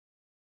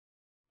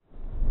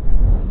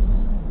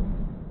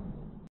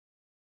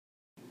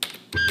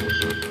What's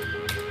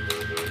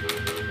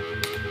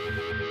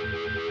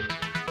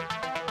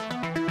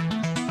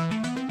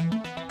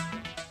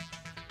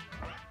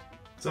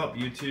up,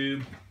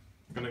 YouTube?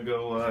 I'm gonna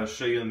go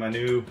show you my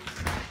new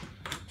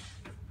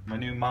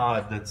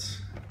mod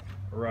that's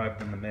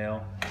arrived in the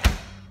mail,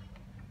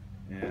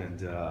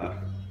 and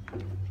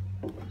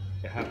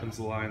it happens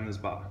to lie in this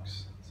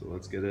box. So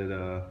let's get it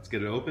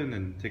open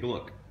and take a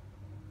look.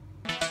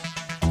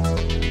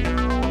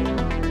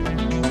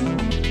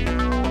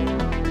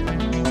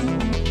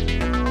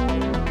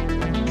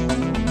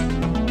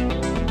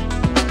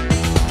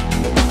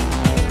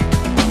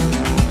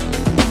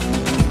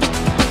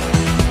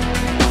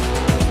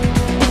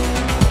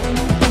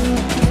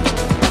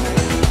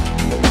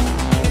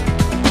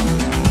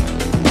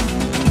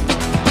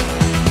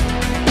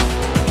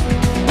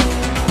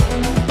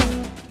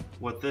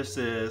 What this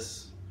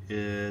is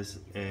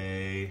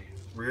a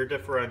rear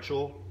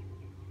differential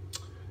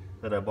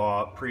that I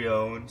bought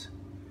pre-owned.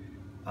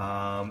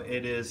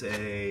 It is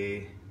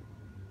a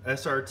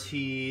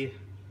SRT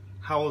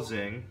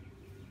housing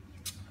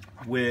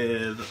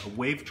with a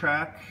wave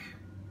track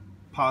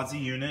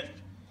posi unit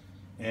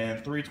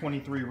and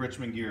 323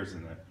 Richmond gears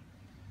in it.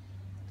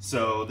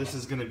 So this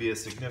is going to be a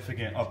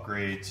significant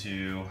upgrade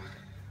to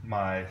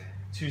my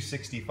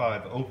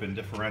 265 open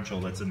differential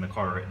that's in the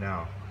car right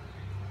now.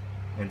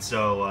 And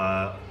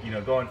so, you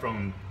know, going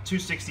from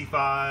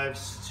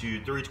 265s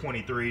to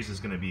 323s is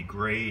going to be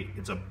great.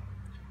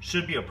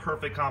 Should be a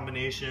perfect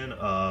combination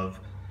of,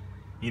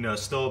 you know,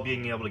 still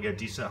being able to get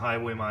decent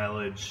highway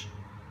mileage,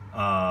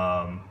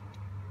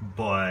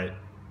 but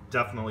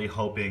definitely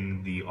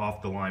hoping the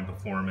off-the-line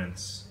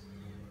performance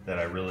that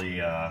I really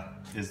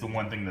is the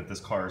one thing that this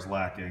car is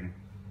lacking.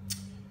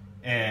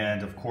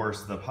 And of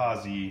course, the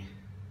posi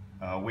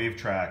wave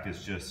track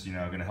is just, you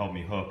know, going to help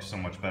me hook so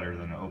much better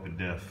than an open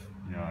diff.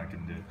 You know, I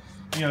can do.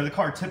 You know, the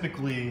car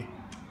typically,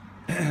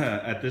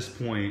 at this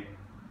point,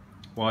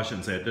 well, I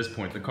shouldn't say at this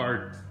point, the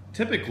car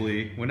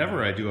typically,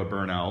 whenever I do a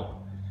burnout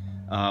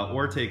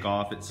or take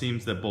off, it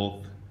seems that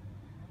both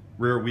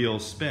rear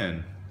wheels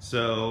spin.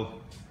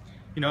 So,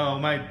 you know,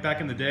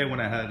 back in the day when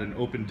I had an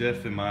open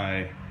diff in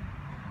my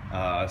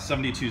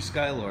 72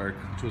 Skylark,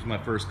 which was my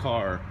first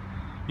car,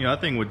 you know,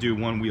 that thing would do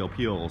one wheel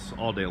peels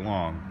all day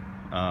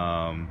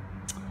long.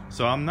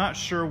 So I'm not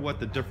sure what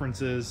the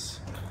difference is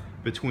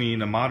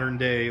between a modern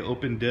day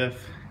open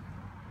diff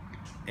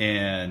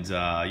and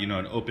you know,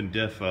 an open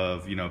diff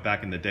of, you know,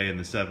 back in the day in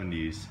the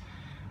 70s.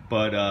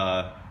 But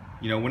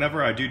you know,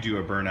 whenever I do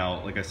a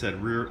burnout, like I said,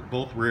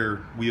 both rear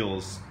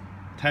wheels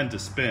tend to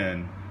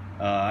spin.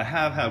 I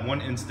have had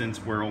one instance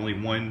where only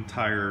one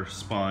tire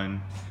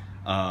spun,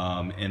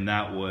 and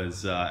that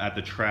was at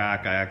the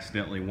track. I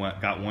accidentally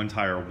got one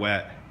tire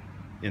wet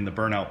in the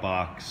burnout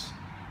box,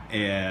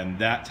 and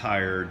that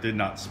tire did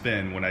not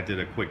spin when I did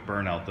a quick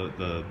burnout.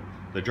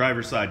 The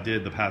driver's side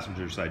did, the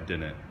passenger side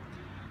didn't.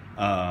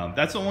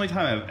 That's the only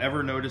time I've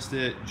ever noticed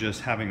it,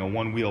 just having a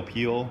one wheel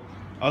peel.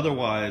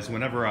 Otherwise,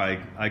 whenever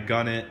I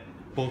gun it,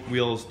 both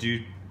wheels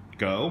do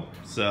go.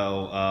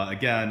 So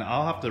again,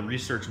 I'll have to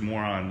research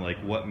more on like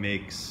what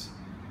makes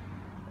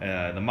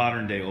the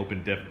modern day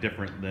open diff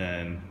different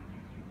than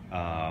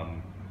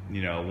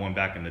you know, one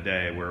back in the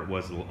day where it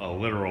was a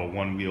literal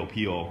one wheel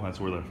peel.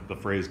 That's where the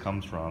phrase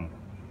comes from.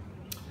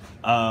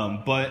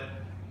 But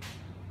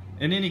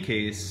in any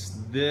case,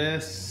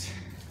 this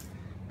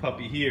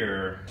puppy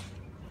here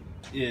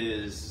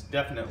is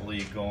definitely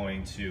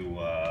going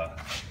to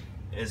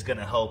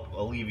help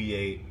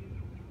alleviate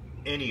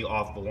any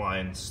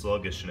off-the-line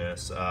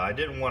sluggishness. I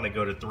didn't want to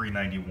go to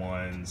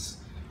 391s.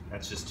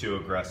 That's just too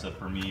aggressive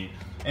for me.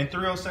 And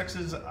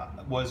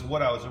 306s was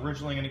what I was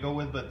originally going to go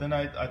with, but then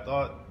I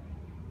thought,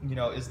 you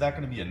know, is that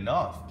going to be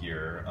enough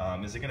gear?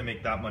 Is it going to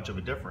make that much of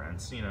a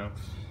difference, you know?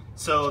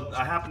 So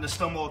I happened to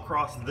stumble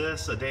across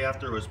this a day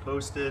after it was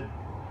posted,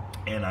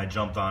 and I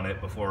jumped on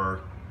it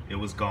before it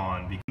was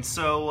gone.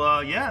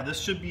 So yeah, this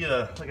should be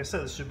like I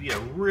said, this should be a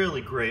really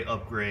great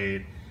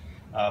upgrade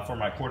for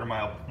my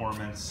quarter-mile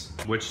performance,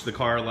 which the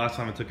car, last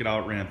time I took it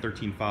out, ran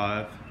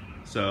 13.5.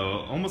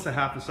 So almost a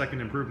half a second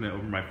improvement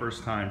over my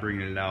first time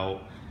bringing it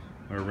out,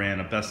 where it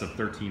ran a best of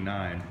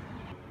 13.9.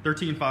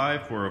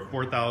 13.5 for a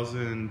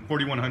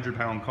 4,100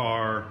 pound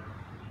car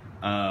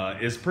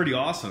is pretty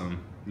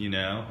awesome. You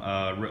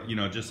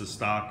know, just a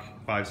stock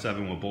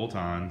 5.7 with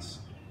bolt-ons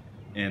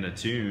and a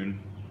tune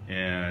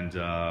and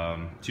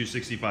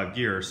 265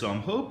 gear. So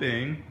I'm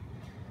hoping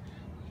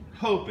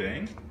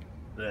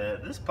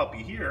that this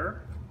puppy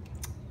here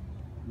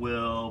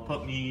will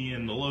put me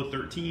in the low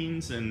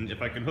 13s, and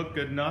if I can hook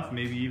good enough,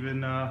 maybe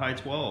even high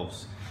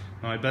 12s.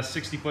 My best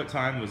 60-foot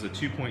time was a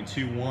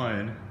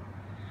 2.21.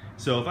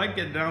 So if I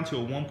get down to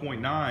a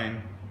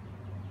 1.9,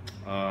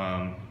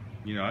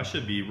 you know, I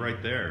should be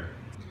right there.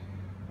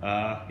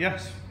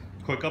 Yes,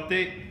 quick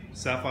update,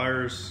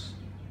 Sapphire's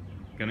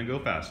gonna go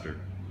faster.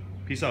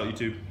 Peace out,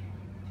 YouTube.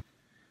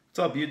 What's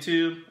up,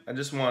 YouTube? I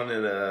just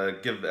wanted to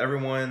give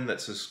everyone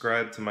that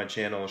subscribed to my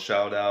channel a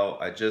shout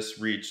out. I just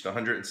reached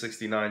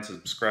 169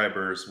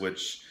 subscribers,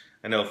 which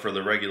I know for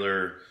the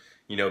regular,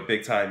 you know,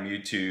 big time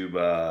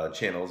YouTube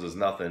channels is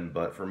nothing,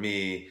 but for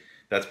me,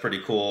 that's pretty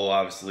cool,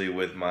 obviously,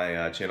 with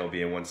my channel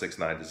being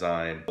 169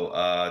 Design. So,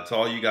 to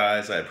all you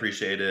guys, I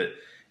appreciate it,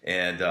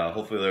 and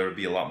hopefully there will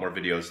be a lot more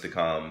videos to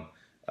come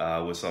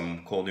with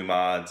some cool new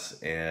mods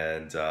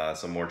and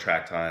some more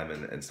track time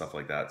and stuff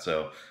like that.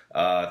 So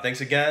thanks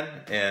again,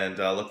 and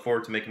look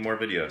forward to making more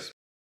videos.